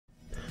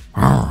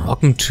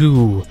Welcome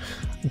to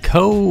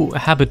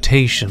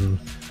Cohabitation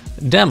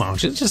demo.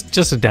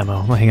 Just a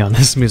demo. Hang on,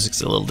 this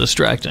music's a little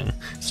distracting.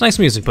 It's nice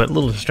music, but a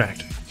little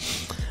distracting.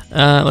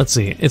 Let's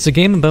see. It's a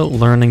game about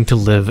learning to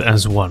live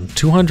as one.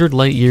 200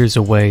 light years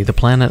away, the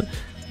planet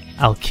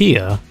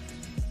Alkea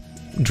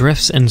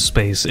drifts in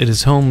space. It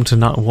is home to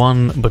not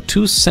one, but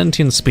two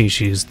sentient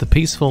species, the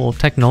peaceful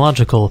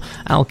technological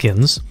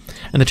Alkians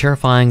and the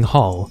terrifying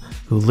Hall,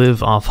 who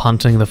live off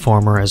hunting the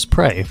former as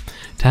prey.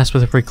 Tasked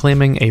with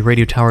reclaiming a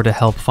radio tower to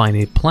help find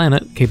a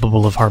planet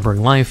capable of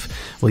harboring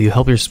life, will you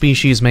help your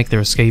species make their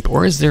escape,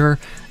 or is there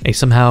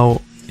somehow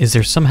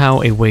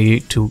a way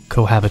to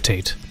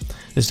cohabitate?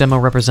 This demo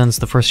represents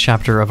the first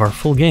chapter of our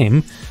full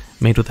game,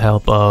 made with the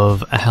help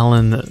of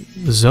Helen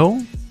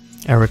Zoe,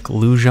 Eric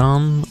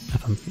Lujan,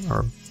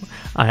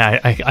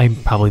 I'm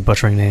probably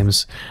butchering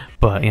names,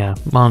 but yeah,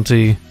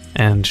 Monty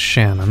and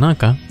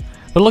Shananaka.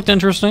 But it looked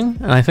interesting,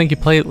 and I think you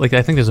play it,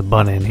 I think there's a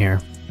button in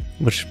here,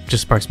 which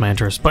just sparks my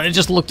interest, but it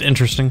just looked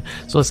interesting,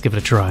 so let's give it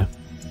a try.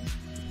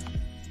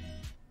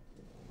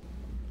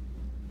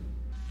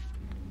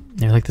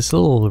 They're like this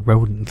little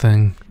rodent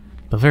thing,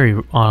 but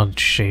very odd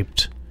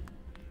shaped.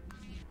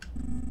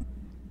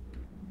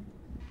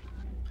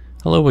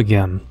 Hello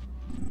again.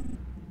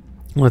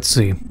 Let's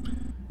see.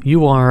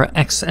 You are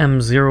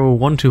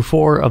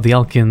XM0124 of the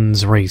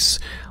Alkians race,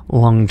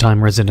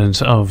 longtime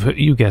resident of,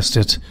 you guessed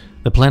it,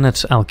 the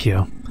planet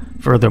Alkea.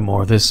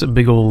 Furthermore, this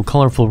big old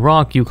colorful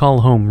rock you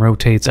call home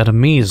rotates at a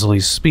measly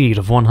speed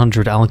of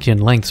 100 Alkian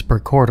lengths per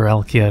quarter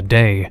Alkea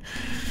day.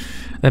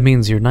 That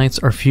means your nights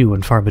are few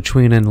and far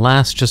between and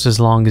last just as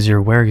long as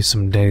your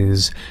wearisome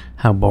days.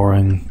 How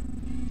boring.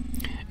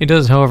 It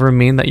does, however,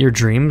 mean that your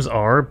dreams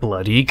are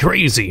bloody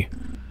crazy.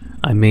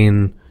 I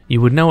mean, you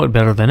would know it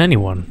better than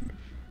anyone.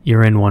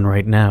 You're in one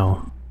right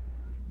now.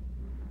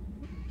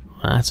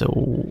 That's a...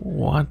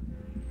 what?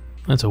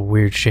 That's a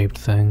weird shaped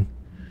thing.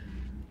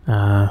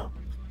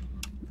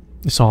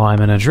 So I'm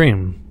in a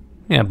dream.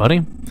 Yeah,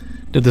 buddy.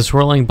 Did the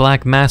swirling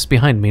black mass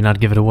behind me not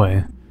give it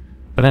away?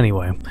 But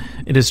anyway,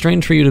 it is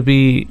strange for you to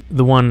be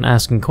the one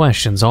asking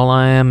questions. All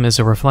I am is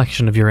a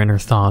reflection of your inner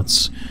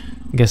thoughts.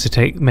 Guess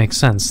it makes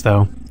sense,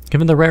 though.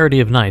 Given the rarity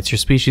of nights, your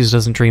species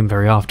doesn't dream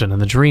very often, and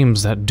the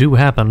dreams that do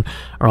happen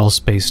are all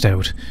spaced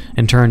out.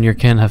 In turn, your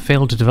kin have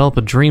failed to develop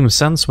a dream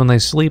sense when they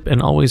sleep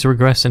and always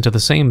regress into the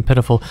same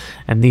pitiful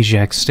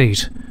amnesiac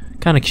state.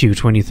 Kinda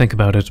cute when you think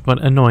about it,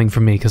 but annoying for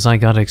me because I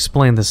gotta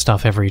explain this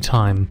stuff every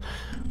time.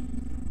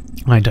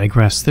 I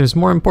digress. There's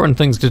more important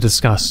things to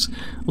discuss.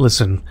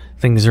 Listen,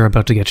 things are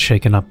about to get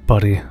shaken up,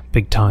 buddy.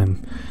 Big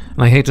time.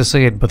 And I hate to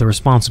say it, but the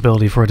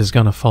responsibility for it is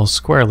gonna fall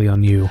squarely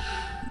on you.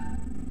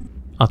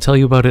 I'll tell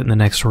you about it in the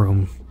next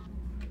room.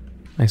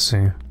 I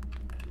see.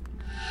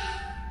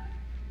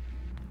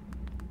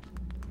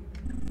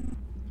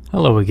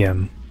 Hello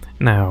again.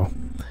 Now,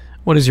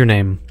 what is your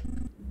name?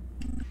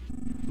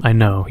 I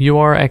know, you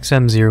are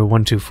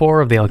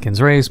XM0124 of the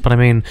Alkians race, but I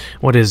mean,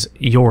 what is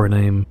your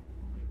name?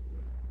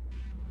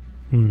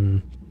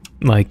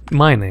 Like,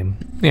 my name.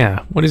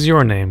 Yeah, what is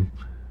your name?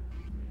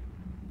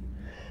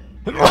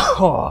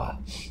 I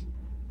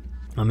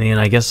mean,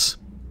 I guess...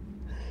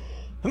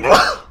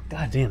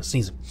 God damn,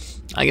 sneezing.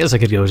 I guess I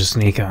could go just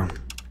Neco.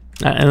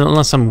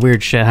 Unless some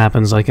weird shit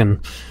happens like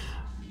in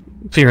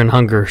Fear and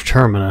Hunger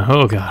Termina.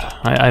 Oh god,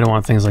 I don't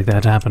want things like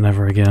that to happen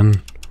ever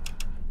again.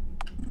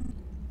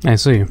 I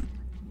see.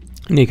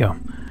 Neco.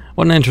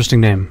 What an interesting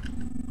name.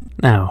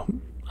 Now,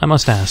 I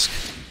must ask.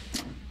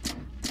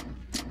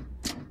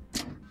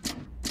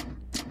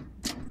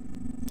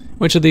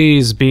 Which of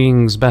these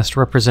beings best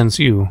represents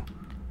you?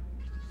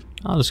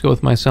 I'll just go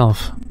with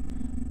myself.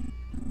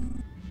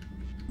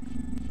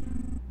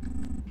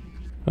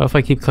 What if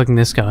I keep clicking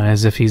this guy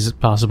as if he's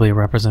possibly a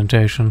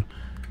representation?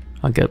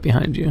 I'll get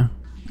behind you.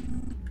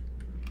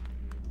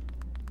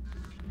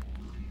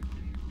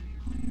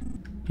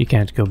 You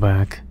can't go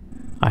back.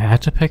 I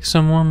had to pick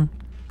someone?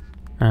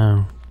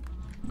 Oh.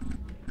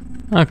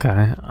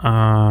 Okay,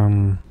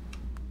 I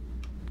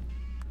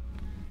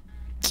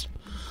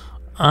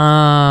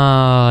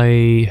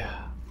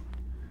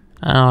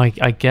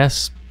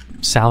guess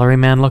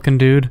salaryman looking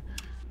dude.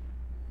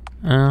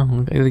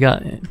 Oh, they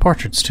got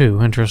portraits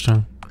too,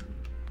 interesting.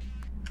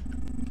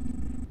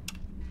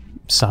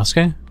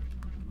 Sasuke?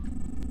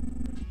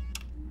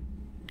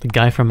 The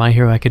guy from My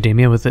Hero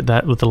Academia with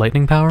the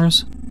lightning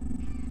powers?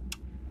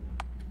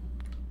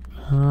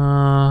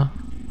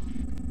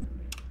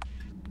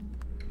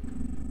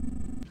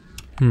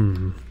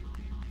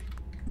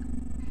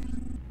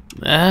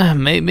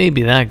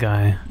 Maybe that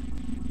guy.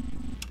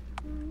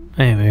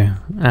 Maybe.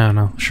 I don't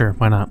know. Sure,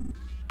 why not?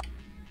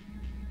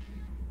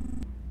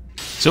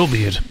 So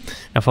be it.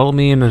 Now follow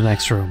me into the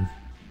next room.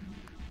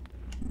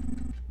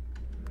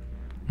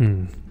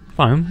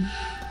 Fine.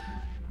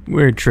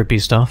 Weird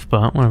trippy stuff,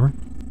 but whatever.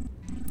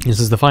 This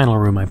is the final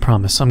room, I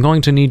promise. I'm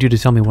going to need you to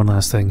tell me one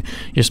last thing.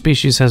 Your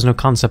species has no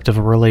concept of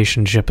a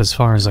relationship as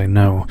far as I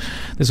know.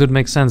 This would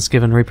make sense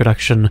given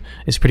reproduction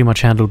is pretty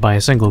much handled by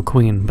a single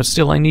queen, but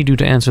still I need you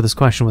to answer this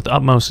question with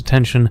utmost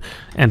attention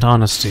and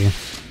honesty.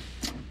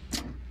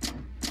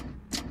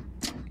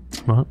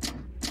 What?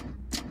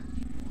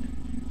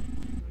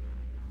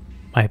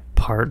 My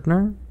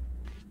partner?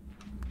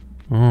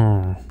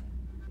 Oh.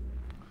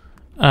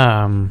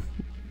 I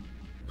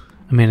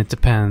mean, it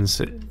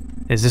depends.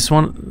 Is this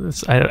one?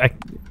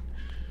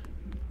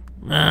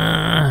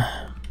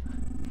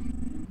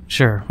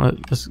 Sure.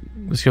 Let's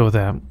go with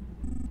that.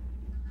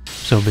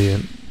 So be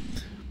it.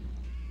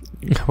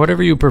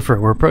 Whatever you prefer.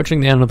 We're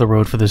approaching the end of the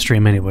road for this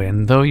stream anyway,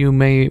 and though you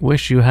may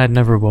wish you had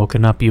never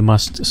woken up, you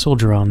must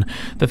soldier on.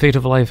 The fate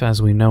of life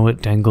as we know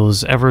it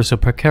dangles ever so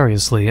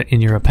precariously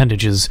in your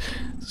appendages,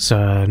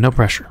 so no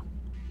pressure.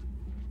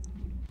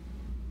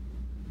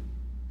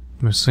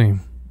 Let's see.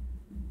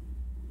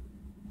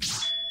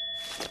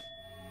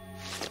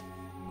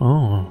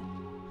 Oh,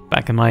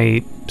 back in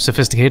my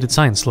sophisticated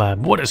science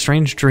lab. What a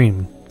strange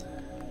dream.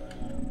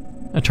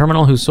 A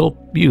terminal whose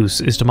sole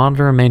use is to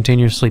monitor and maintain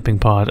your sleeping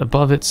pod.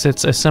 Above it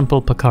sits a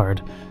simple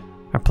placard.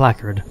 I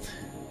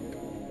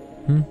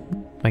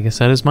guess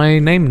that is my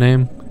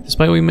name.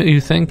 Despite what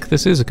you think,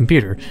 this is a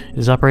computer. It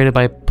is operated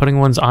by putting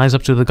one's eyes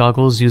up to the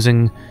goggles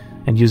and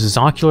uses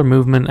ocular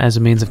movement as a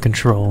means of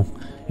control.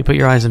 You put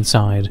your eyes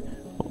inside.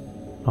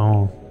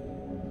 Oh.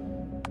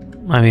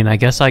 I mean, I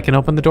guess I can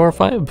open the door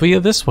via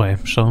this way,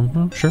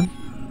 so, sure.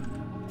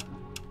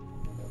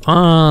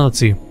 Let's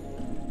see.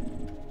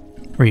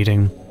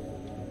 Reading.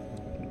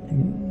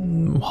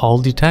 Hull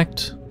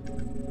detect?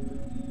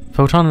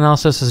 Photon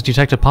analysis has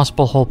detected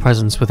possible hull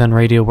presence within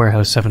Radio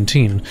Warehouse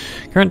 17.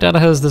 Current data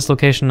has this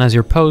location as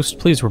your post.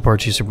 Please report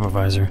to your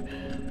supervisor.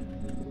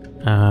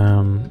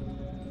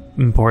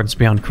 Importance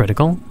beyond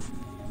critical.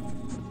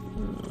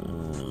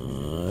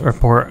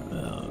 Report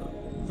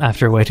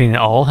after waiting.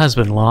 All has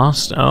been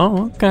lost.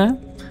 Oh, okay.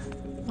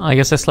 I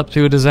guess I slept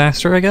through a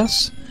disaster, I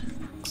guess?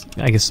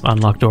 I guess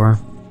unlock door.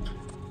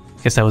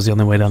 I guess that was the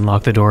only way to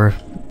unlock the door.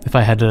 If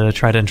I had to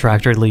try to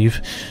interact or leave.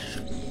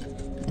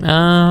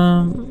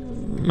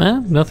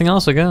 Nothing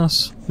else, I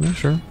guess. Yeah,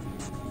 sure.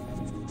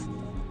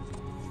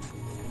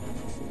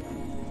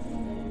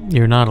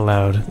 You're not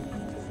allowed.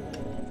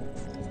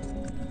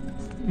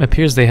 It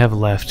appears they have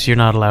left. You're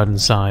not allowed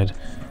inside.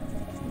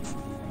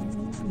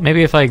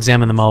 Maybe if I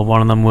examine them all,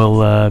 one of them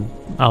will,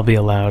 I'll be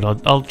allowed.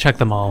 I'll check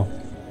them all.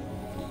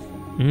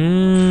 I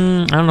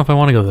don't know if I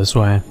want to go this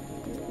way.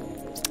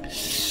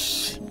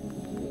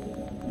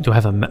 Do I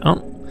have a...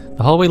 Oh.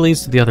 The hallway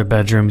leads to the other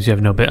bedrooms. You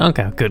have no bed.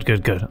 Okay, good.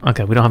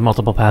 Okay, we don't have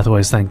multiple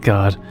pathways, thank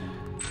God.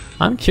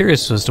 I'm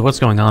curious as to what's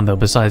going on, though,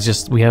 besides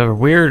just we have a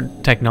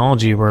weird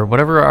technology where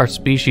whatever our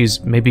species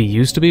maybe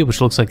used to be,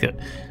 which looks like a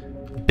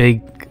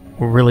big,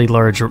 really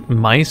large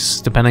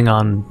mice, depending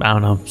on, I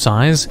don't know,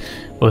 size,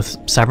 with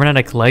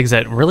cybernetic legs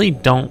that really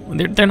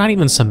don't... They're not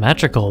even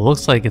symmetrical. It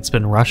looks like it's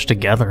been rushed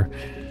together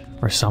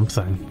or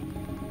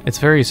something. It's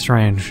very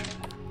strange.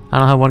 I don't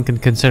know how one can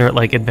consider it,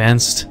 like,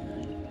 advanced,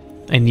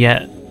 and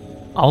yet...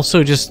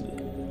 also just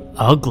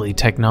ugly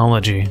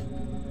technology.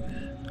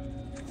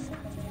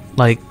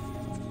 Like,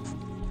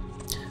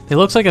 it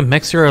looks like a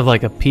mixture of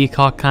like a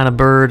peacock kind of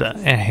bird,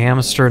 a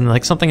hamster, and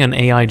like something an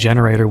AI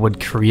generator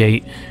would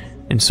create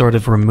and sort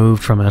of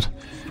removed from it.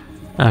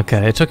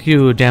 Okay, it took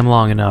you damn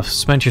long enough.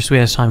 Spent your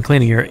sweet ass time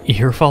cleaning your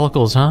ear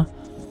follicles, huh?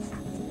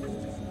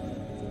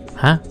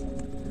 Huh?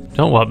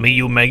 Don't want me,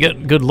 you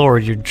maggot. Good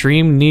lord, your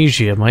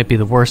dreamnesia might be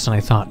the worst than I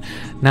thought.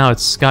 Now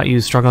it's got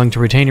you struggling to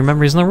retain your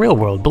memories in the real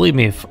world. Believe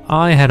me, if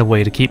I had a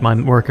way to keep my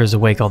workers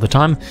awake all the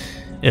time,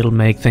 it'll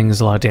make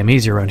things a lot damn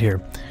easier around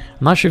here.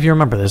 I'm not sure if you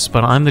remember this,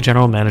 but I'm the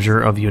general manager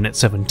of Unit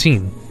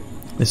 17.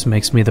 This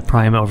makes me the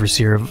prime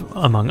overseer of,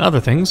 among other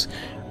things,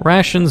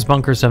 Rations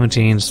Bunker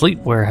 17, Sleep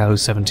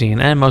Warehouse 17,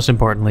 and most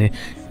importantly,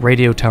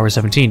 Radio Tower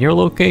 17, your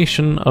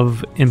location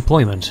of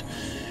employment.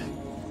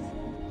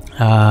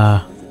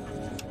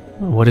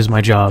 What is my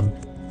job?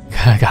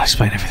 I gotta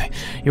explain everything.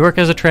 You work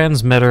as a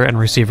transmitter and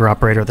receiver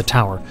operator at the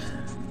tower.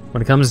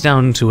 When it comes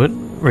down to it,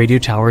 radio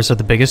towers are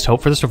the biggest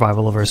hope for the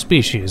survival of our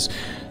species.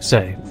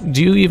 Say,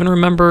 do you even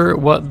remember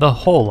what the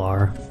hull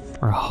are?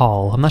 Or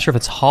hull. I'm not sure if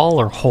it's hull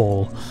or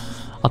hole.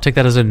 I'll take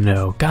that as a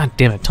no. God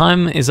damn it,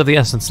 time is of the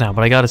essence now,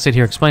 but I gotta sit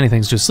here explaining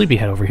things to a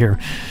sleepyhead over here.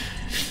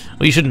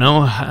 Well, you should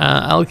know,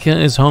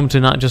 Alkia is home to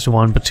not just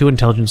one, but two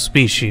intelligent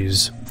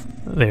species.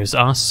 There's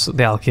us,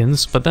 the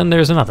Alkians, but then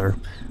there's another.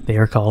 They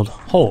are called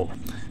Whole.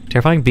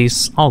 Terrifying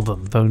beasts, all of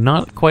them, though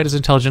not quite as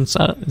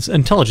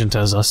intelligent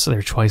as us,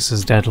 they're twice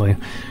as deadly.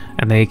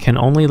 And they can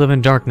only live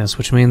in darkness,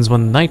 which means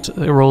when night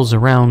rolls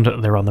around,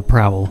 they're on the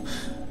prowl.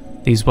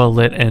 These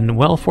well-lit and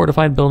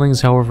well-fortified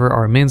buildings, however,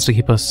 are a means to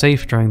keep us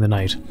safe during the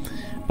night.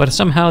 But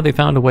somehow they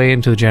found a way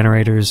into the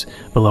generators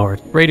below our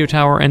radio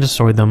tower and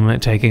destroyed them,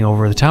 taking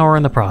over the tower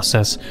in the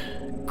process.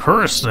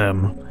 Curse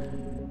them!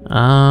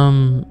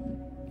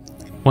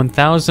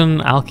 1,000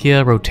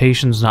 Alkia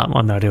rotations, not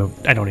one. No,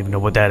 I don't even know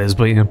what that is,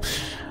 but you know,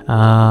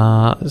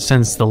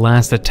 since the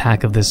last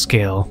attack of this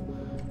scale.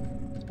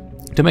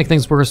 To make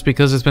things worse,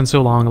 because it's been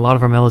so long, a lot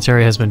of our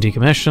military has been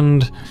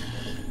decommissioned.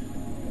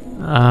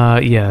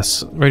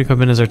 Yes, radio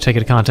equipment is our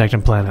ticket to contact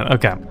and planet.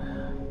 Okay,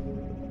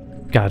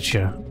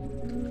 gotcha.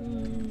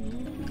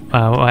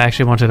 I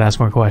actually wanted to ask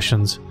more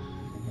questions.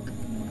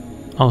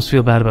 almost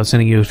feel bad about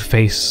sending you to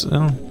face.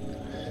 Well,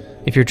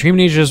 if your dream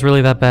nature is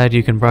really that bad,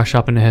 you can brush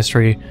up into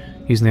history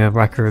using the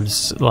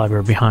records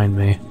library behind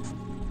me.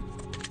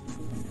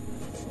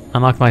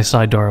 Unlock my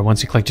side door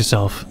once you clicked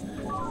yourself.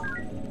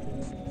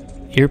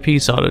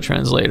 Earpiece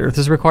auto-translator. This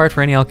is required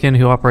for any Elkin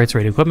who operates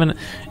radio equipment.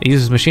 It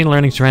uses machine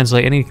learning to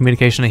translate any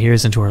communication it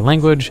hears into our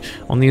language.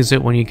 Only use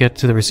it when you get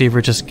to the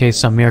receiver just in case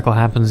some miracle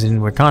happens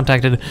and we're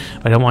contacted,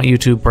 but I don't want you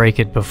to break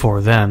it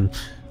before then.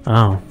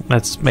 Oh,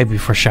 that's maybe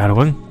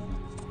foreshadowing.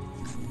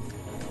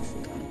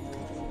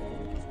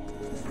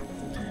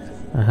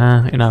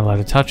 You're not allowed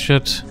to touch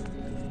it.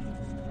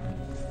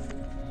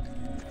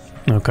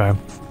 Okay.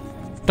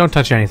 Don't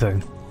touch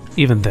anything.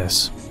 Even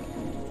this.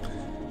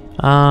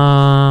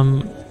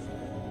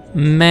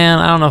 Man,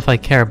 I don't know if I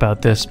care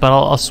about this, but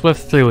I'll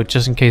swift through it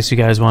just in case you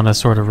guys want to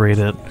sort of read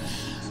it.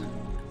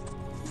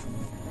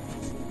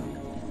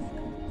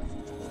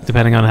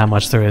 Depending on how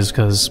much there is,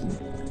 because...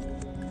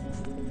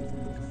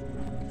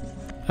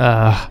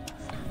 Nah,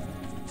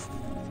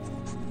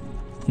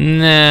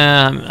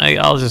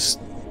 I'll just...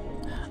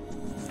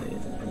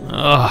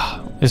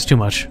 Ugh, it's too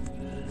much.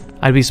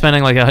 I'd be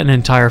spending like an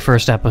entire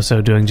first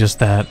episode doing just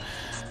that.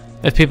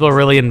 If people are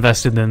really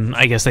invested, then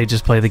I guess they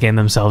just play the game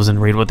themselves and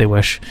read what they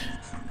wish.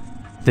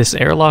 This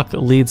airlock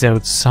leads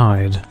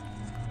outside.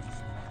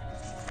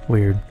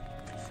 Weird.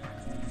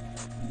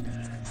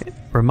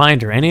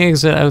 Reminder, any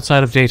exit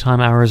outside of daytime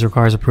hours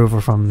requires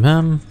approval from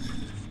them.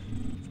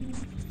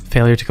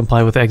 Failure to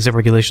comply with exit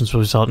regulations will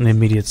result in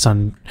immediate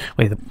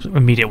Wait,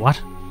 immediate what?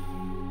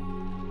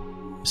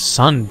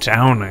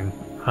 Sundowning.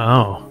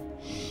 Oh.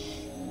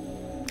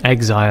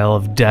 Exile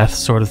of death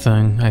sort of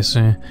thing, I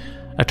see.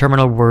 A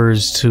terminal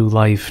whirs to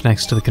life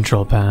next to the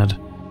control pad.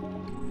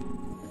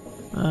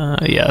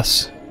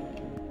 Yes.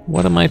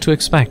 What am I to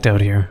expect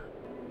out here?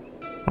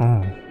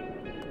 Oh.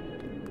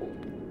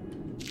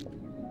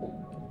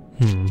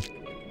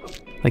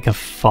 Like a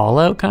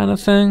Fallout kind of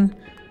thing?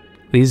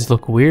 These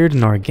look weird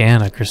and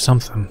organic or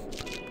something.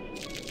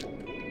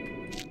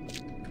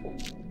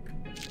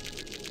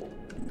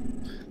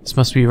 This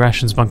must be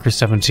Rations Bunker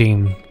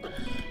 17.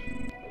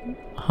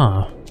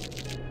 Huh.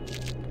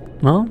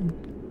 Well?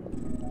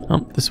 Oh,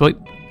 this way.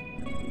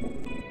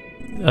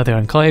 Other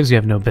enclaves, you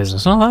have no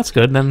business. Oh, that's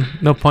good. Then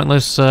no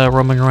pointless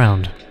roaming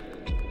around.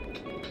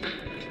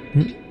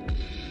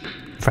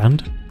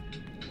 Friend?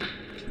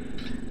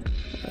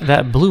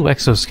 That blue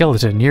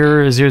exoskeleton,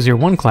 you're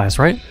 001 class,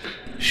 right?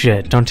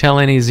 Shit, don't tell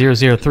any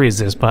 003s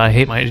this, but I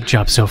hate my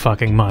job so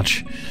fucking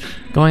much.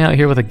 Going out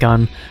here with a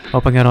gun,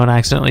 hoping I don't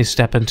accidentally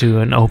step into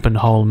an open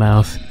hole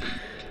mouth.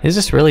 Is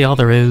this really all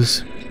there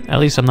is? At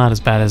least I'm not as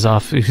bad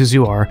as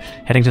you are,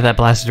 heading to that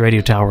blasted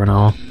radio tower and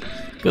all.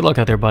 Good luck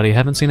out there, buddy.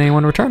 Haven't seen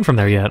anyone return from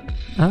there yet.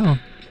 Oh.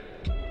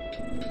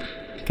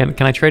 Can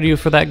I trade you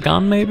for that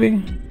gun,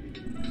 maybe?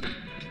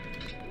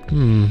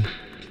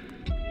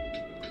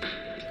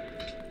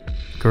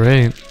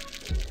 Great.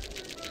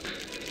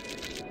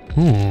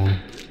 Ooh.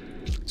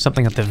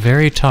 Something at the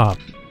very top.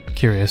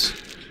 Curious.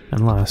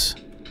 Unless...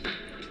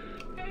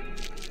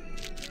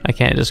 I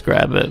can't just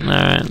grab it.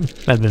 Alright.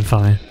 That'd been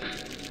fine.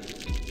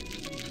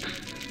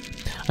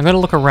 I'm gonna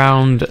look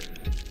around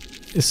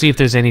to see if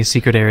there's any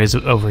secret areas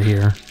over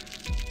here.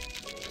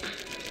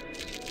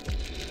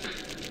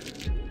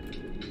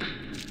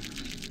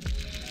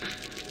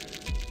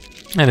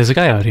 Hey, there's a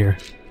guy out here.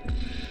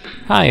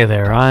 Hi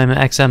there, I'm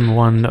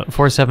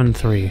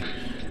XM1473.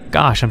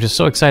 Gosh, I'm just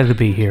so excited to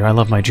be here. I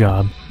love my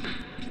job.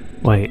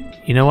 Wait,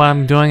 you know what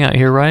I'm doing out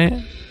here, right?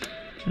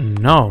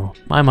 No.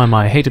 My,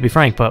 I hate to be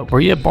frank, but were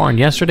you born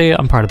yesterday?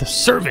 I'm part of the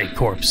Survey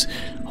Corps.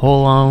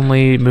 Whole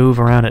only move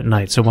around at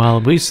night, so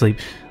while we sleep,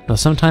 they'll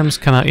sometimes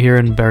come out here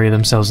and bury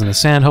themselves in the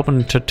sand,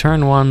 hoping to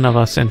turn one of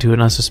us into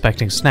an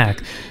unsuspecting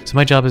snack. So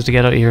my job is to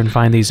get out here and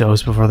find these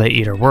O's before they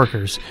eat our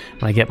workers.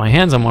 When I get my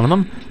hands on one of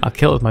them, I'll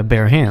kill it with my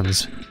bare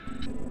hands.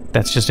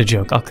 That's just a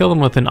joke. I'll kill them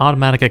with an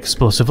automatic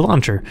explosive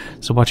launcher.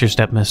 So watch your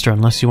step, mister,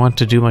 unless you want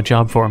to do my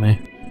job for me.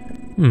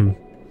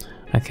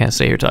 I can't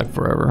stay here talking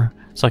forever.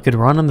 So I could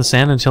run in the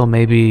sand until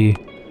maybe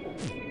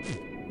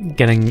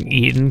getting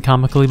eaten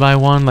comically by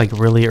one, like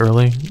really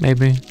early,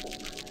 maybe?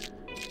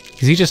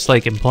 Because he just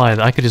like implied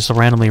that I could just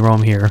randomly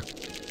roam here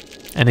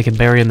and they can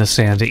bury in the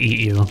sand to eat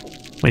you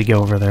when you go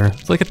over there.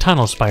 It's like a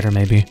tunnel spider,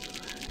 maybe.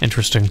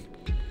 Interesting.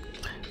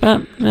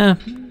 But,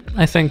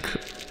 I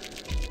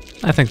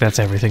think that's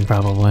everything,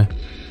 probably. I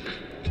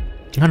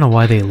don't know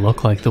why they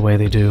look like the way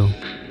they do.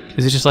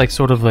 Is it just like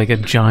sort of like a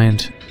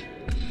giant,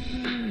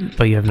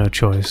 but you have no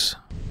choice?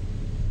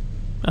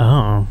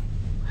 Oh.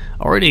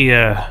 Already,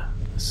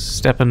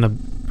 step in the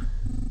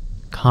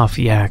cough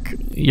yak.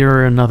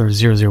 You're another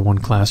 001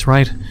 class,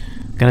 right?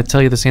 I'm gonna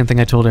tell you the same thing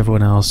I told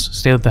everyone else.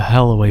 Stay the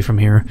hell away from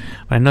here.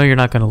 But I know you're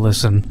not gonna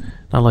listen.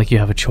 Not like you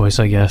have a choice,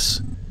 I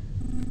guess.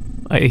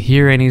 I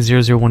hear any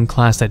 001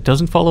 class that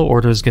doesn't follow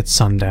orders gets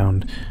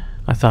sundowned.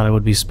 I thought I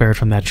would be spared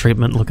from that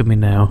treatment. Look at me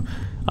now.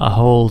 A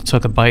hole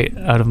took a bite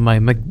out of my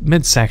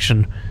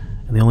midsection,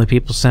 and the only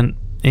people sent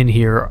in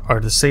here are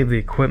to save the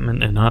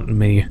equipment and not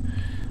me.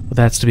 But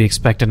that's to be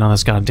expected on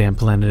this goddamn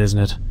planet, isn't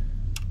it?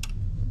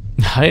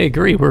 I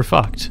agree, we're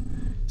fucked.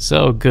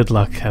 So, good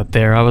luck out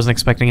there. I wasn't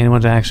expecting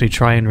anyone to actually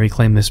try and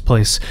reclaim this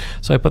place,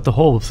 so I put the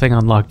whole thing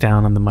on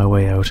lockdown on my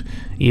way out.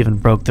 Even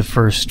broke the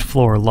first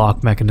floor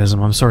lock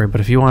mechanism. I'm sorry, but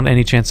if you want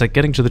any chance at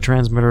getting to the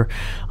transmitter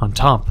on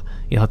top,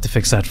 you'll have to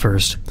fix that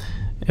first.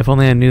 If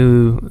only I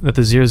knew that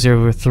the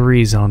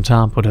 003s on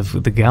top would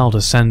have the gall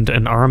to send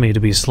an army to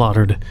be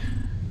slaughtered.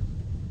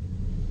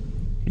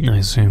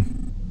 I see.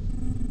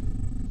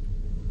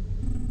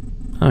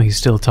 Oh, he's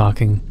still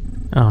talking.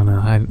 Oh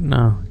no,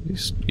 no,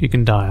 you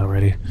can die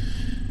already.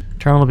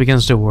 Terminal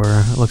begins to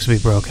whir. It looks to be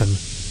broken.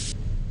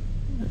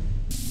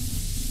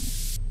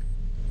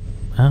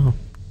 Oh.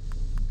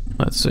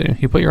 Let's see.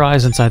 You put your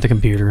eyes inside the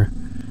computer.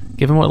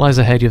 Given what lies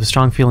ahead, you have a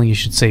strong feeling you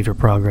should save your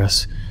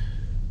progress.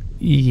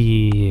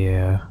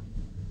 Yeah.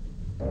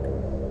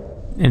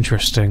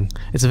 Interesting.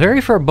 It's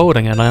very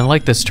foreboding, and I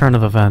like this turn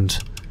of event.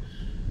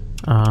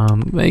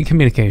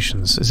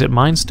 Communications. Is it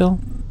mine still?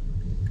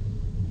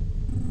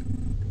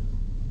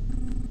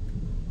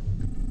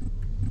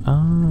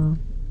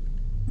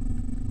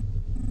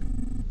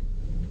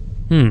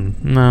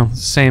 No,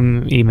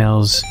 same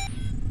emails.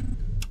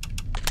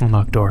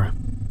 Unlocked door.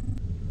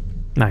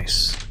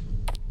 Nice.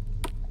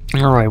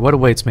 Alright, what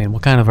awaits me?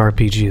 What kind of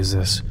RPG is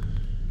this?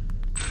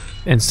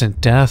 Instant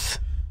death.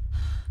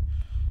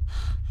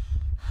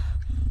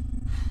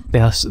 The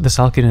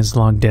Salkin is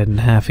long dead and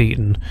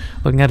half-eaten.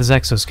 Looking at his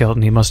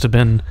exoskeleton, he must have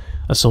been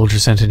a soldier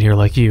sent in here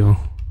like you.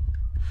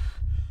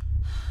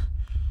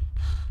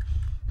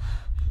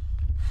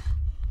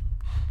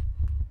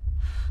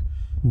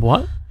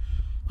 What?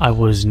 I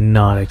was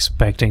not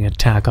expecting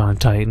Attack on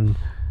Titan.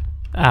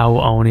 Ow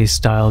Oni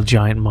style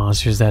giant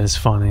monsters, that is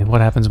funny.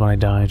 What happens when I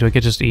die? Do I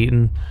get just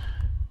eaten?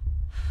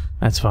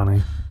 That's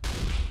funny.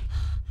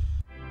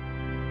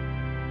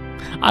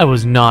 I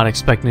was not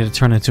expecting it to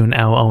turn into an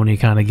Ow Oni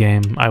kind of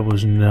game. I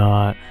was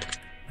not.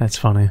 That's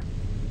funny.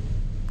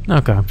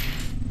 Okay.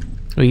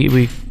 Oh,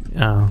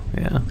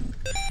 yeah.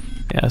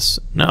 Yes.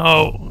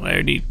 No! I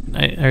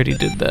already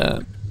did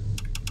that.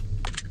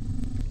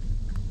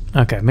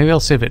 Okay, maybe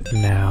I'll save it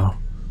now.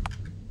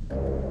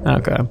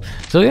 Okay.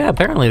 So yeah,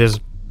 apparently there's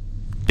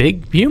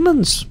big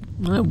humans.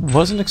 I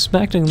wasn't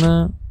expecting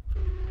that.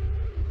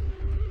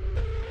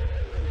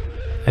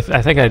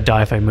 I think I'd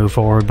die if I move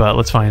forward, but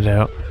let's find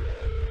out.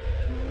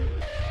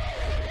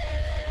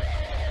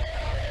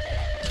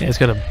 Yeah, it's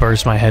gonna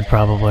burst my head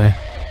probably.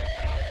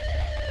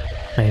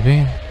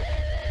 Maybe?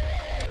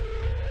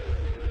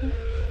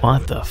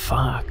 What the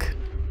fuck?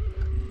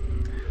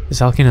 This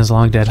Alkene is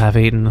long dead,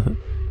 half-eaten.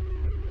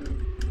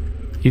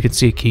 You can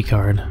see a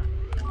keycard.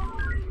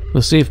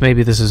 We'll see if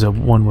maybe this is a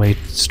one-way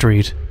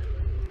street.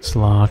 It's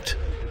locked.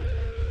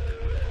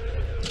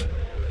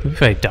 Maybe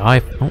if I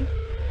die... Oh.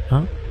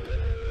 Huh?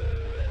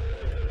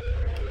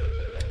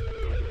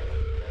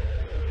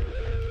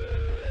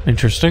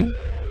 Interesting.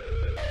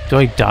 Do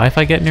I die if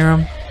I get near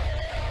him?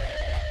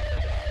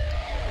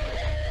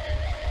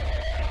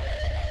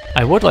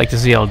 I would like to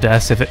see all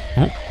deaths if it...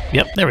 Oh,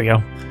 yep, there we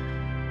go.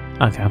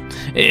 Okay.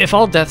 If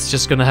all deaths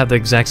just gonna have the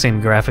exact same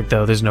graphic,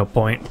 though, there's no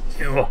point.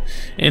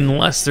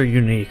 Unless they're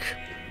unique.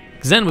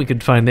 Because then we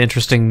could find the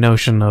interesting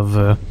notion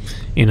of,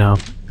 you know,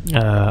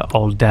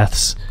 all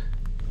deaths.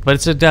 But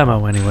it's a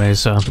demo anyway,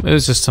 so it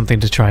was just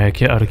something to try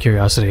out of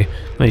curiosity.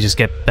 Let me just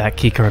get that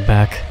keycard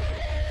back.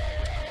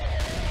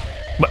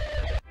 What?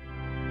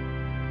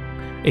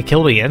 It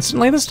killed me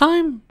instantly this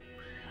time?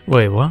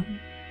 Wait, what?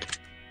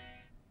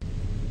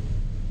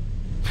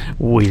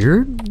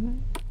 Weird.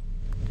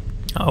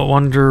 I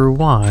wonder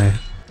why.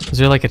 Is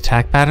there like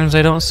attack patterns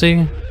I don't see?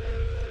 Or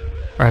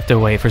I have to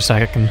wait for a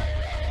second?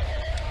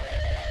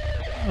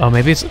 Oh,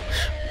 maybe it's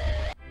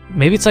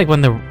like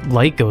when the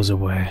light goes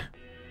away.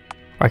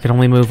 Or I can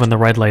only move when the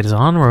red light is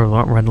on or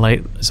when red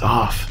light is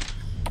off.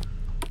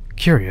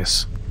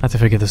 Curious. I have to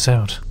figure this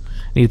out.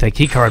 I need that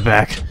keycard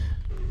back.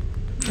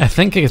 I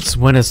think it's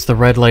when the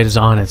red light is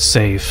on, it's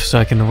safe, so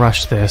I can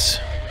rush this,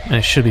 and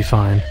it should be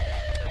fine.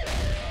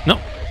 Nope.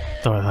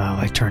 The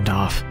light turned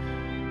off.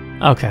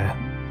 Okay.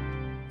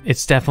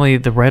 It's definitely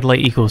the red light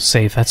equals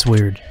safe. That's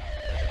weird.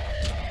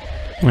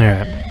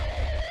 Alright.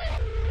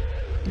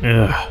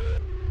 Ugh.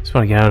 Just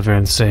want to get out of here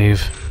and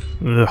save.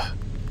 Ugh.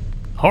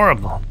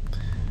 Horrible.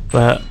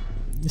 But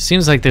it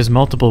seems like there's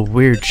multiple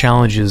weird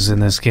challenges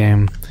in this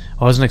game.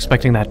 I wasn't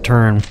expecting that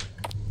turn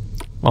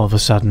all of a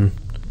sudden.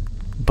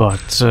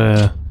 But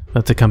I'll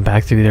have to come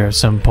back through there at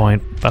some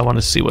point. I want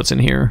to see what's in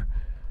here.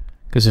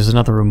 Because there's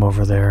another room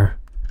over there.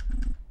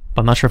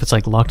 But I'm not sure if it's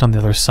like locked on the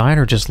other side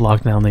or just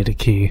locked and I'll need a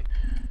key.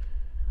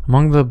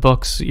 Among the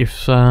books, you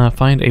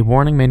find a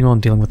warning manual on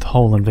dealing with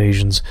hole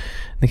invasions.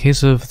 In the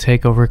case of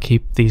takeover,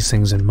 keep these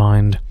things in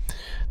mind.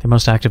 They're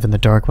most active in the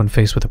dark when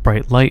faced with a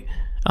bright light.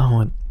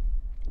 Oh,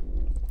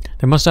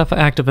 they're most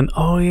active in...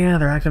 Oh yeah,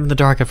 they're active in the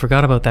dark. I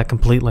forgot about that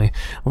completely.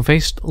 When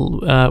faced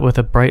with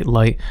a bright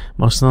light,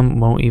 most of them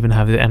won't even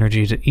have the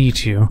energy to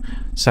eat you.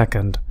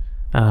 Second,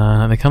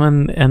 they come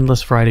in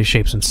endless variety of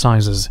shapes and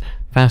sizes.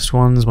 Fast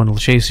ones, one will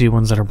chase you,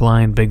 ones that are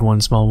blind, big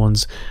ones, small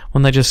ones,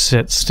 one that just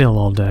sit still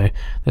all day.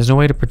 There's no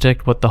way to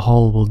predict what the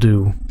hull will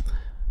do.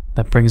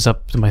 That brings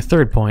up to my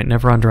third point,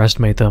 never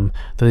underestimate them.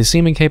 Though they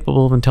seem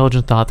incapable of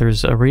intelligent thought,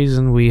 there's a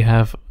reason we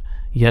have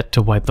yet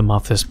to wipe them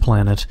off this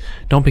planet.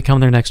 Don't become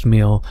their next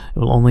meal, it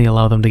will only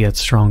allow them to get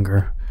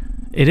stronger.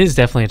 It is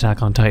definitely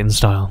Attack on Titan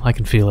style, I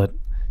can feel it.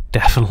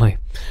 Definitely.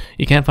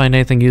 You can't find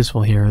anything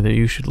useful here, that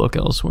you should look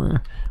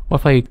elsewhere.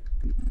 What if I...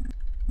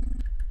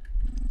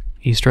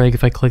 Easter egg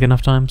if I click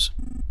enough times?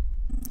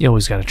 You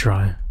always gotta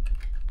try.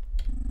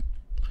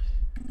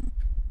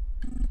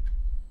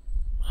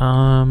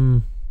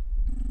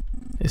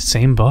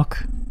 Same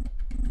book?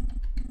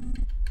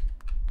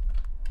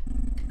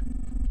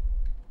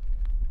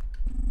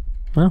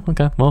 Well,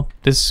 okay. Well,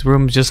 this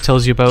room just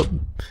tells you about...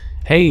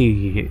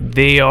 Hey,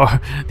 they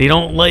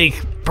don't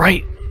like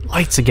bright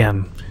lights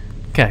again.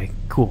 Okay,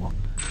 cool.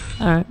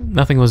 Alright,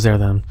 nothing was there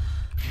then.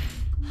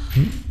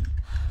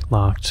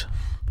 Locked.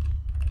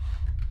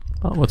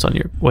 Oh, what's on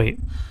your... Wait.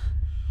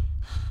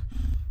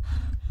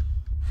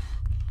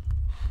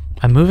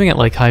 I'm moving at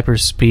like hyper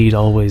speed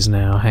always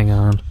now. Hang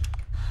on.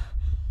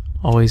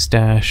 Always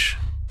dash.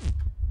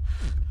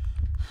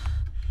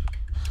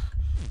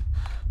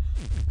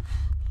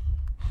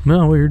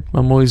 No, weird.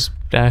 I'm always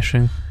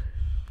dashing.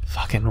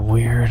 Fucking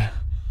weird.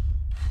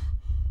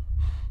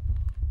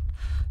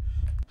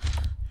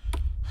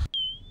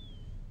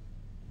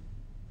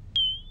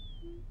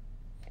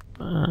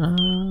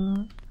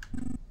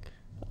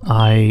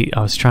 I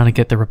was trying to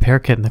get the repair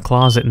kit in the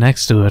closet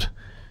next to it.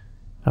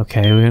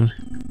 Okay,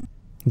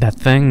 that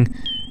thing,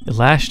 it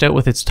lashed out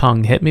with its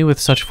tongue, hit me with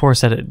such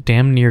force that it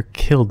damn near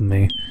killed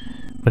me.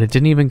 But it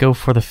didn't even go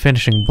for the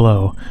finishing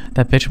blow.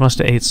 That bitch must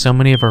have ate so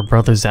many of our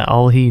brothers that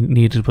all he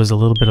needed was a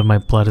little bit of my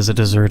blood as a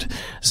dessert.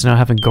 So now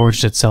having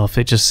gorged itself,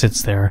 it just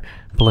sits there,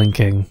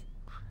 blinking.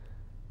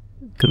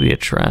 Could be a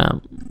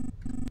trap.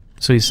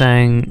 So he's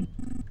saying,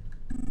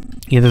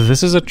 either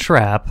this is a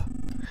trap...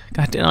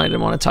 God damn, I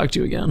didn't want to talk to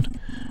you again.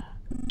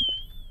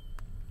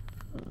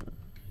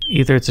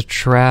 Either it's a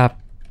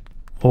trap,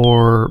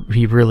 or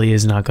he really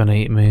is not going to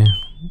eat me.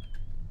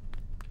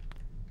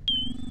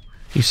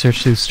 You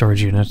search through the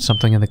storage unit,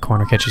 something in the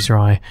corner catches your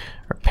eye.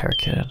 Repair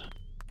kit.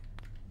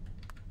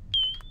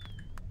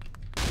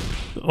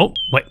 Oh,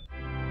 wait.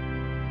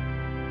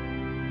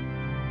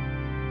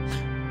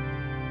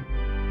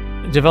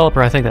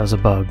 Developer, I think that was a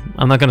bug.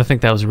 I'm not gonna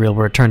think that was real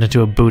where it turned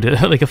into a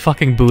Buddha, like a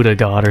fucking Buddha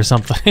god or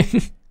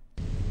something.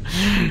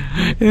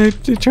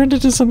 It turned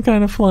into some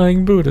kind of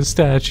flying Buddha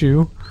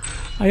statue.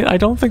 I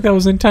don't think that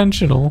was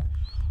intentional.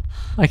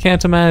 I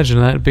can't imagine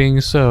that being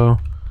so.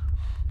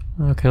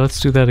 Okay, let's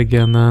do that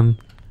again then.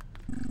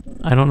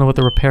 I don't know what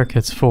the repair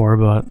kit's for,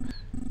 but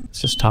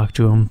let's just talk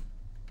to him.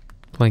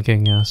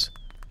 Blinking, yes.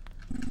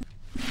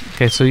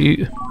 Okay, so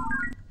you...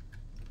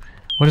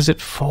 What is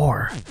it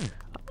for?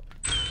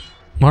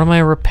 What am I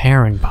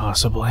repairing,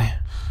 possibly?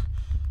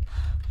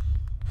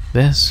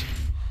 This?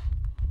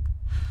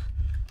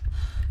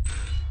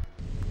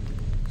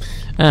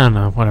 I don't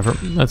know, whatever.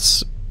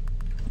 Let's...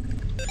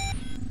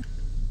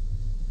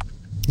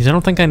 I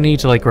don't think I need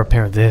to, like,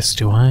 repair this,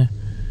 do I?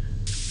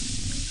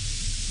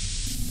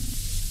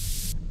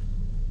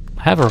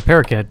 I have a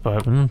repair kit,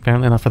 but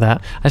apparently not for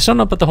that. I still don't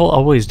know about the whole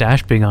always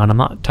dash being on. I'm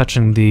not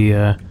touching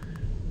the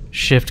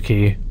shift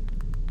key.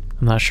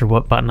 I'm not sure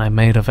what button I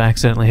may have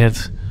accidentally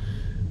hit.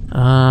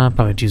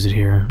 Probably use it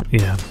here.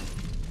 Yeah.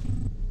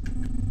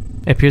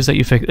 It appears that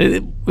you fixed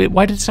it.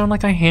 Why did it sound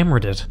like I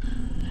hammered it?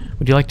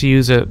 Would you like to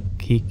use a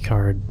key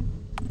card?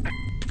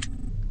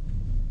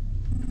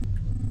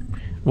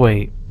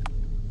 Wait.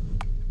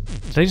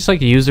 Did I just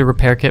like use a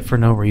repair kit for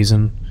no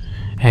reason?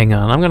 Hang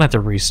on, I'm gonna have to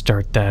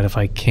restart that if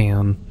I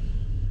can.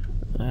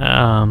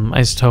 I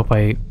just hope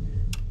I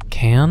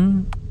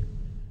can?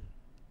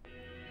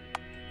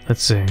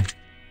 Let's see.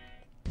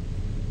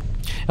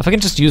 If I can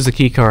just use the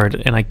key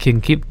card and I can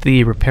keep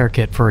the repair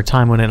kit for a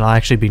time when it'll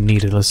actually be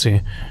needed, let's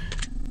see.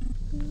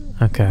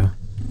 Okay.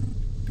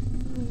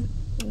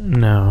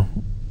 No.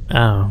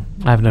 Oh,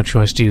 I have no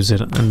choice to use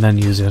it and then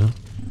use it.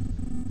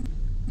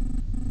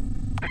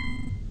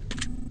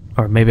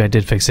 Or maybe I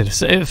did fix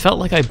it. It felt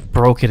like I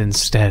broke it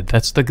instead.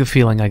 That's the good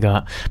feeling I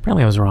got.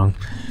 Apparently I was wrong.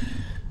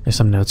 There's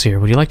some notes here.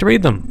 Would you like to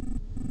read them?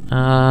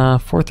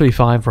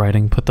 435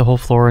 writing. Put the whole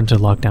floor into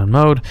lockdown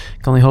mode.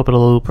 Can only hope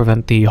it'll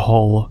prevent the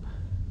whole...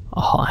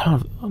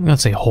 I'm gonna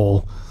say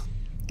hole.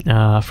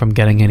 From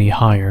getting any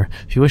higher.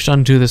 If you wish to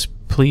undo this,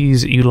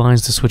 please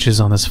utilize the switches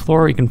on this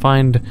floor. You can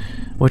find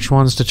which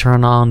ones to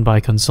turn on by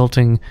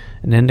consulting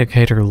an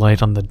indicator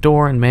light on the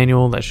door and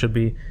manual that should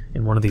be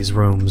in one of these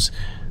rooms.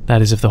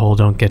 That is if the hole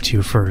don't get to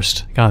you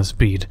first.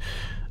 Godspeed.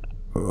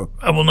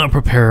 I will not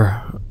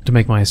prepare to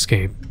make my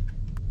escape.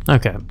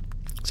 Okay.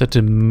 So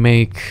to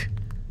make...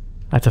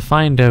 I have to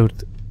find out...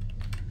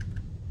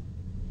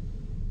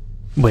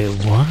 Wait,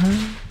 what?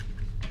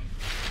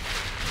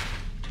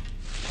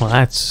 Well,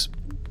 that's...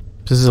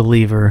 This is a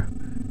lever.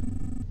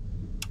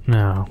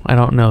 No, I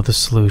don't know the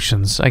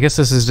solutions. I guess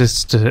this is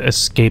just to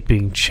escape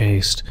being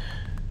chased.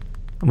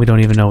 And we don't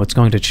even know what's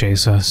going to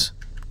chase us.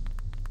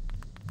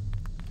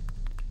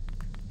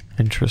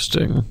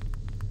 Interesting.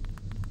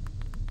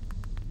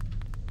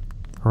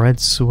 Red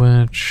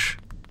switch.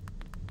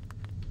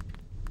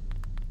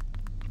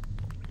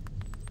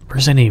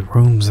 Where's any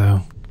rooms,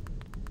 though?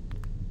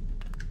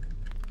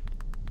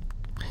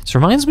 This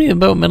reminds me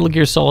about Metal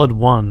Gear Solid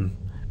 1.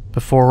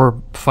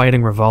 Before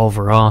fighting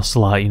Revolver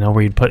Ocelot, you know,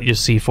 where you'd put your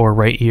C4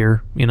 right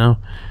here, you know?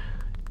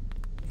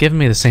 Giving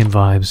me the same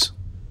vibes.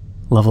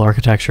 Level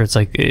architecture, it's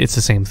like, it's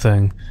the same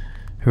thing.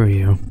 Who are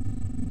you?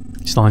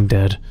 He's long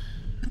dead.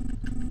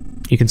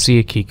 You can see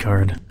a key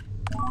card.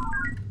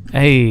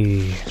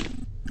 Hey!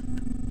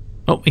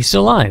 Oh, he's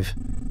still alive!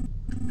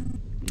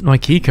 My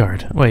key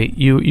card. Wait,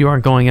 you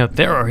aren't going out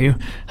there, are you?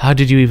 How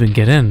did you even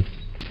get in?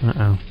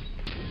 Uh-oh.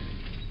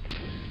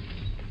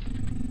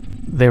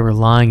 They were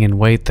lying in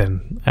wait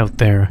then, out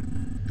there.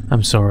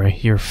 I'm sorry,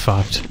 you're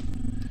fucked.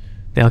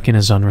 The Elkin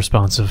is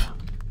unresponsive.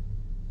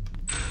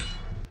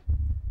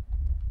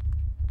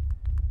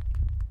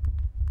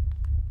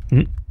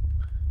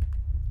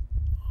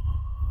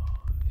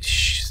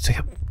 It's like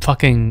a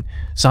fucking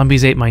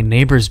zombies ate my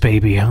neighbor's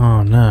baby.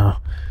 Oh no.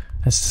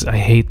 I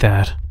hate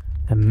that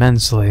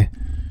immensely.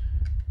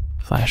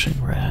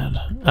 Flashing red.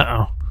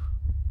 Uh-oh.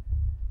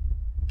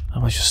 I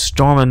was just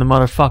storming the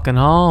motherfucking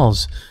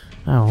halls.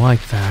 I don't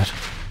like that.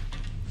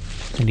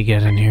 Can you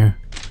get in here?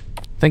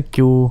 Thank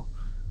you.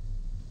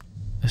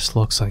 This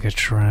looks like a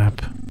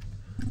trap.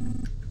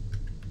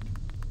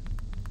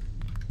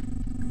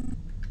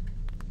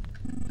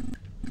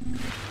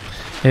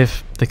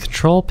 If the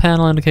control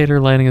panel indicator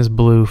lighting is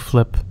blue,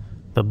 flip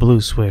the blue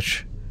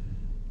switch.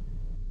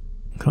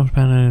 Control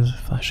panel is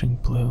flashing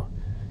blue.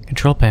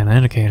 Control panel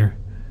indicator.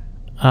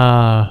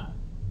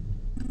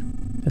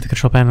 If the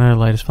control panel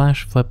light is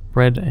flash, flip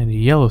red and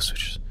yellow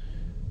switches.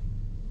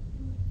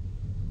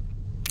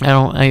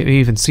 I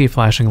even see a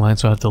flashing light,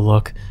 so I have to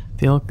look.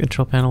 The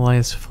control panel light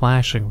is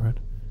flashing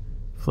red.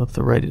 Flip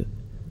the red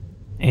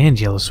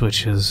and yellow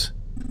switches.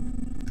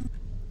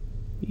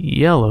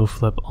 Yellow,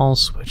 flip all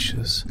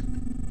switches.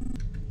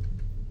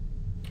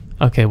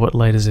 Okay, what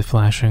light is it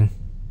flashing?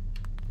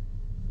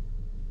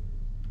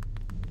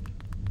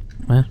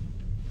 What?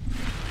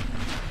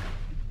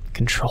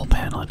 Control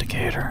panel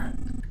indicator.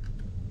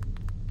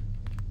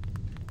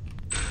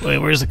 Wait,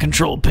 where's the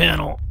control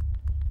panel?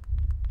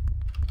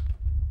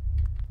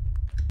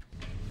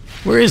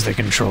 Where is the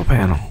control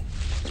panel?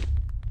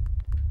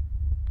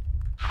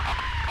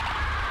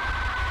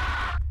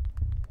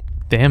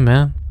 Damn,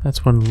 man.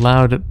 That's one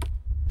loud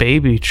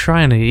baby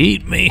trying to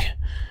eat me.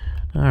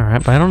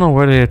 Alright, but I don't know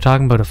where they're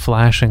talking about a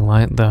flashing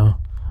light, though.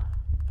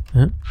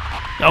 Huh?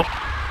 Oh!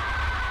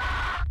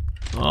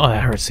 Oh,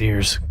 that hurts the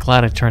ears.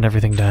 Glad I turned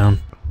everything down.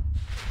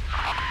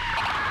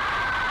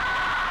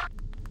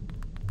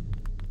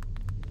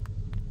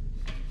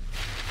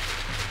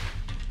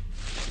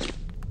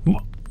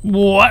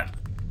 What?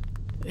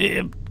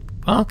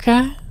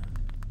 Okay.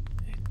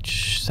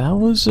 That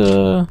was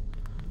a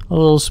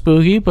little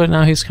spooky, but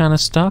now he's kind of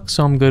stuck,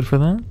 so I'm good for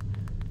that.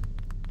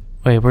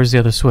 Wait, where's the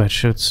other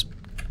switch? It's...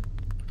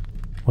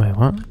 Wait,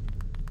 what?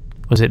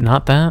 Was it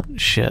not that?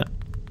 Shit.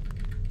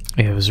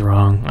 Yeah, it was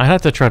wrong. I'd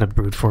have to try to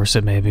brute force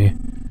it, maybe.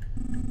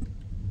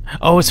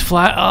 Oh, it's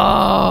flat.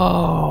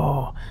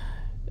 Oh!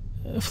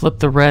 Flip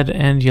the red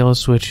and yellow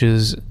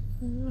switches.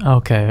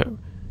 Okay.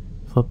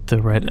 Flip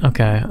the red.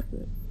 Okay.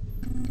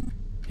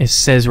 It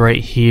says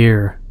right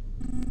here.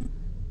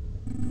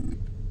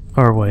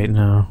 Or wait,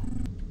 no.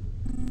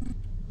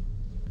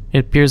 It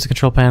appears the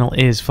control panel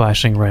is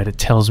flashing red. It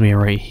tells me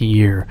right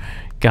here.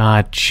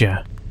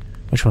 Gotcha.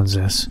 Which one's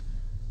this?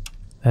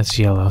 That's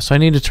yellow. So I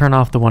need to turn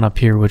off the one up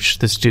here, which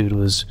this dude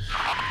was...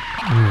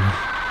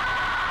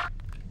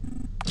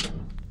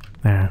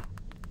 There.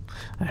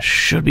 That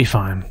should be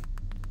fine.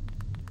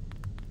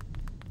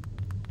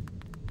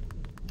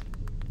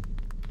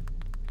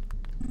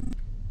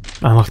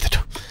 Unlock the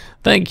door.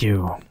 Thank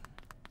you.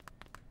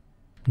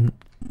 The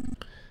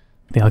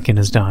Elkin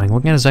is dying.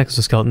 Looking at his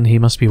exoskeleton, he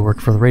must be a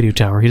worker for the radio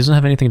tower. He doesn't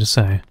have anything to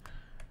say.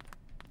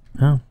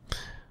 Oh.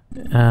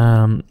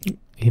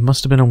 He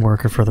must have been a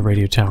worker for the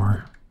radio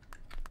tower.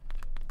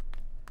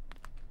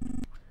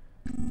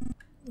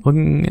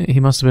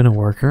 He must have been a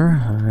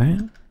worker.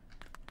 Alright.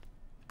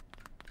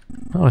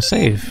 Oh, a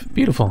save.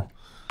 Beautiful.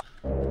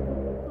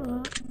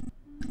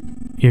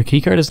 Your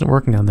keycard isn't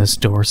working on this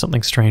door.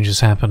 Something strange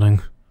is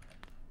happening.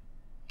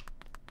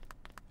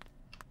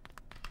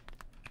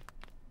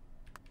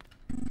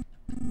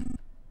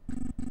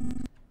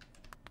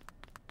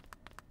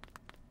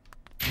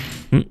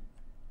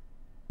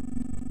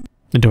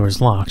 The door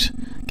is locked.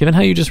 Given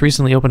how you just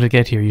recently opened to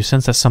get here, you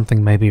sense that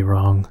something may be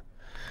wrong.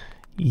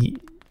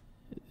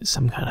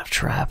 Some kind of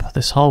trap.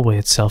 This hallway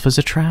itself is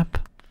a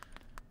trap?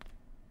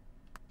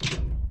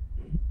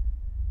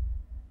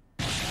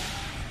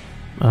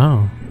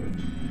 Oh.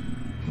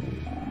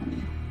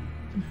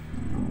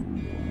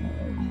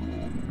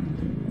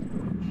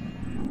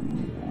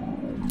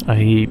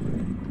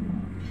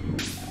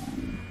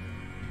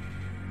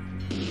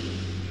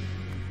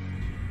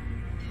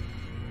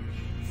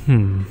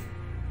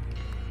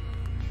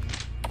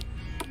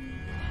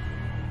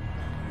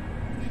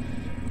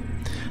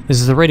 This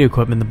is the radio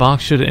equipment. The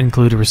box should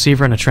include a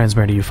receiver and a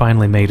transmitter. You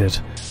finally made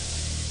it.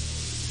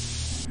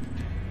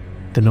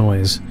 The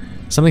noise.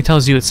 Something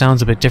tells you it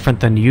sounds a bit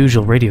different than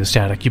usual radio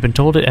static. You've been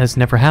told it has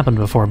never happened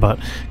before, but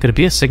could it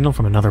be a signal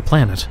from another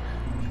planet?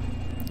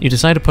 You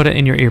decide to put it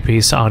in your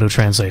earpiece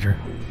auto-translator.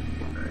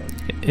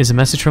 Is a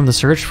message from the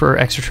Search for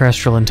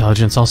Extraterrestrial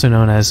Intelligence, also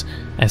known as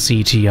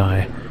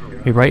SETI.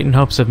 We write in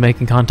hopes of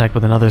making contact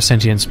with another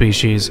sentient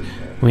species.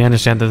 We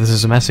understand that this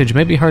is a message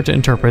may be hard to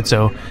interpret,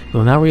 so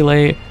we'll now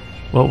relay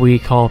what we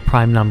call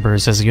prime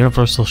numbers as a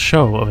universal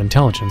show of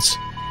intelligence.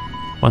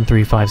 1,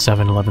 3, 5,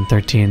 7, 11,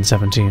 13,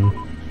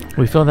 17.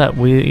 We feel that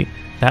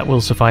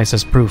will suffice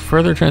as proof.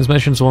 Further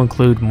transmissions will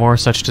include more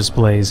such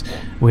displays.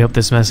 We hope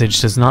this message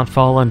does not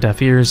fall on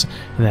deaf ears,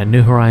 and that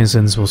new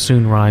horizons will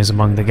soon rise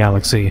among the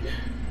galaxy.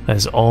 That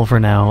is all for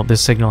now.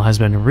 This signal has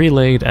been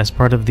relayed as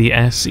part of the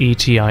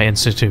SETI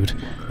Institute.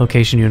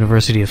 Location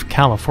University of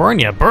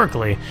California,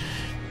 Berkeley.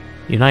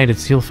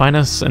 You'll find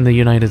us in the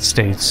United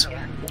States,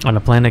 on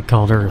a planet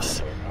called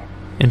Earth.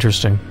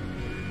 Interesting.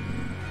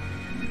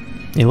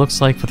 It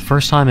looks like for the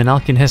first time in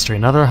Alkian history,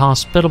 another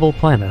hospitable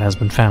planet has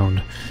been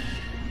found.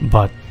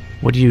 But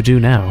what do you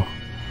do now?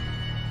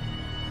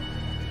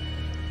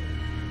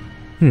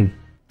 I'm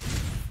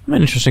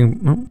an interesting...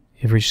 Oh,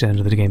 you've reached the end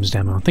of the game's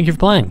demo. Thank you for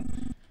playing.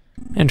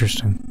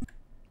 Interesting.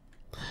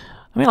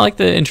 I mean, I like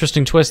the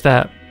interesting twist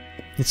that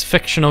it's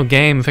fictional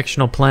game,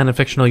 fictional planet,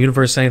 fictional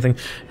universe, anything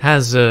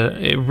has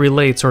it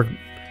relates or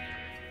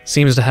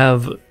seems to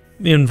have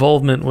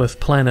involvement with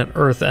planet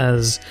Earth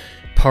as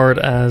part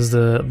as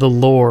the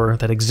lore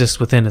that exists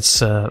within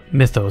its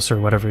mythos or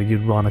whatever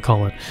you'd want to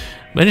call it.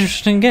 But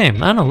interesting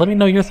game. I don't know. Let me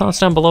know your thoughts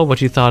down below.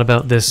 What you thought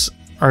about this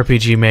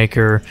RPG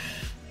Maker.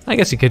 I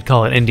guess you could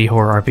call it indie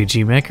horror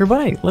RPG Maker,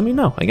 but hey, let me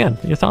know. Again,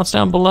 your thoughts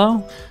down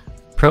below.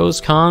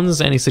 Pros,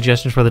 cons, any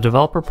suggestions for the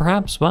developer,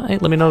 perhaps? Well, hey,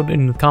 let me know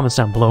in the comments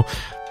down below.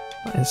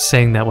 I'm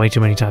saying that way too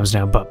many times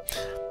now, but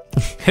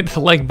hit the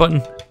like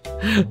button.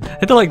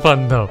 Hit the like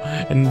button, though,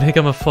 and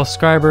become a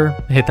subscriber.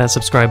 Hit that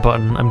subscribe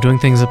button. I'm doing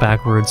things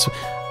backwards.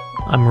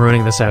 I'm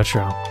ruining this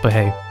outro, but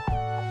hey.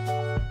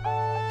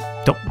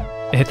 Don't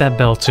hit that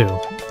bell, too.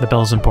 The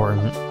bell's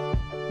important.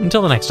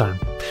 Until the next time.